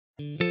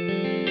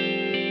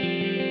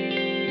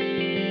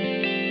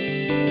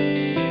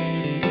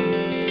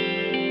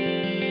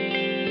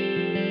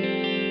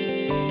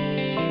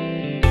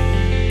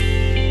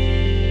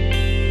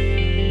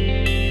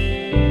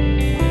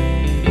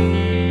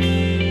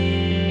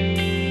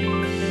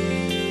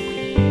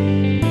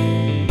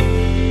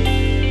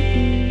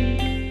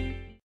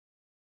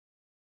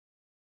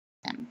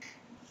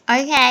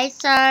Okay,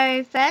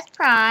 so first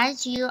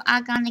prize, you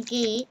are gonna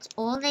get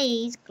all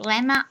these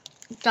Glamour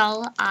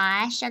doll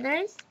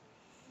eyeshadows,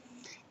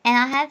 and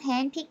I have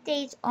handpicked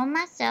these on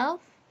myself.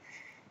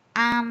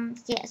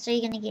 Yeah, so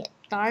you're gonna get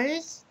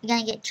those. You're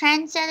gonna get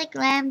Trendsetter,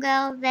 Glam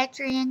Girl,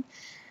 Veteran,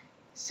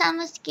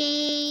 Summer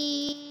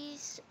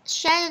Skis,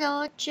 Shaded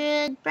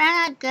Orchard,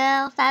 Brown Eyed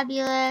Girl,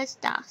 Fabulous,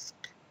 Dusk,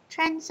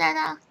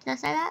 Trendsetter. Did I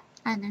say that?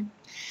 I don't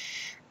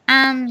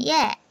know.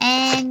 Yeah,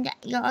 and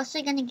you're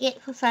also gonna get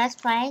for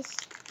first place,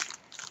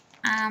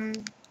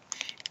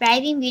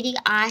 Raving Beauty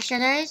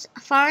eyeshadows,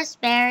 Forest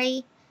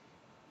Berry,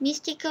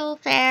 Mystical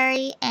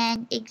Fairy,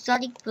 and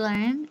Exotic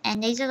Bloom,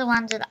 and these are the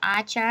ones that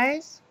I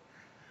chose.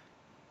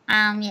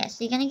 Yeah,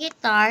 so you're gonna get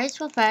those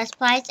for first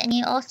place, and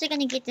you're also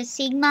gonna get the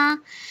Sigma,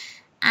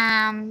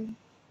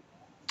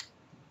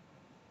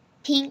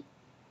 pink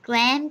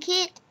glam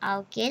kit.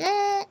 I'll get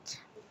it.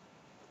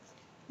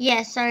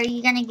 Yeah, so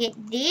you're gonna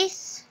get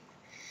this,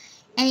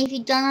 and if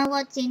you don't know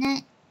what's in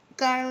it,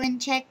 go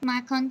and check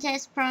my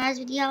contest prize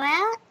video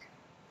out,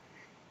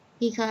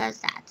 because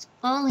that's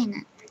all in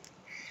it.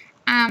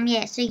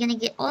 Yeah, so you're gonna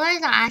get all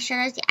those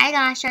eyeshadows, the 8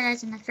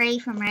 eyeshadows and the 3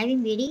 from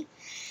Raving Beauty.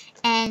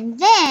 And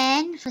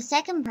then for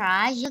second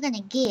prize, you're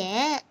gonna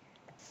get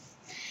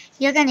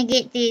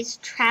this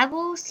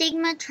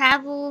Sigma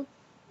Travel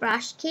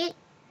brush kit,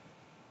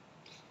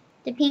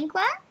 the pink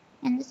one,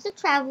 and it's a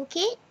travel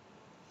kit.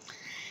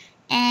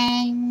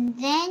 And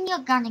then you're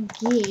gonna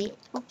get,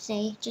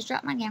 oopsie, just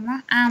dropped my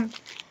camera.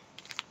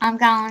 I'm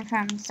going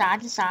from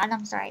side to side.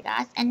 I'm sorry,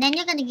 guys. And then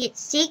you're gonna get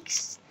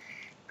 6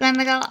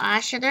 Glamour Doll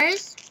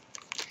eyeshadows.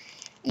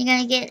 You're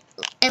gonna get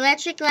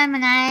Electric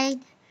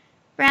Lemonade,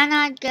 Brown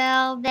Eyed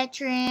Girl,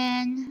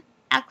 Veteran,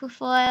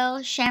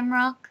 Aquafoil,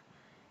 Shamrock,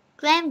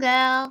 Glam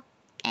Girl,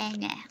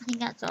 and yeah, I think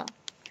that's all.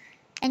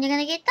 And you're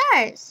gonna get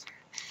those.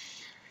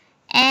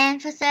 And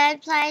for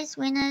third place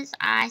winners,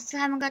 I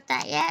still haven't got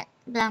that yet,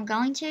 but I'm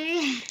going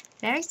to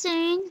very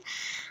soon.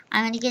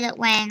 I'm gonna get it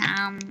when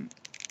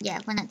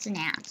when it's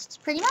announced,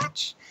 pretty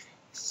much.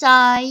 So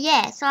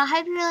yeah, so I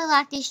hope you really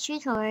like this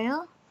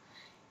tutorial.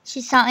 It's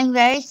just something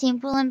very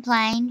simple and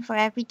plain for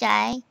every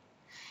day.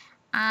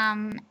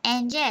 And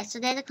yeah, so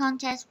they're the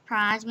contest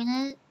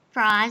prizes.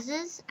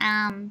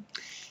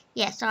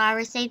 Yeah, so I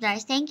received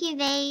those. Thank you,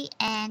 V,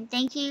 and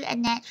thank you,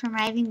 Annette from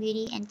Raving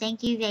Beauty, and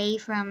thank you, V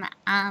from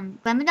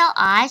Glamour Doll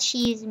Eyes.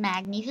 She is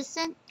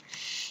magnificent.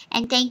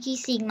 And thank you,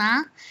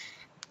 Sigma,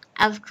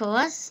 of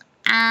course.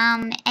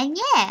 And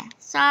yeah,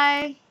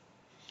 so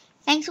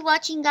thanks for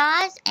watching,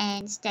 guys,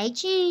 and stay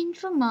tuned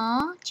for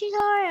more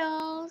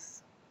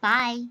tutorials.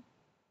 Bye.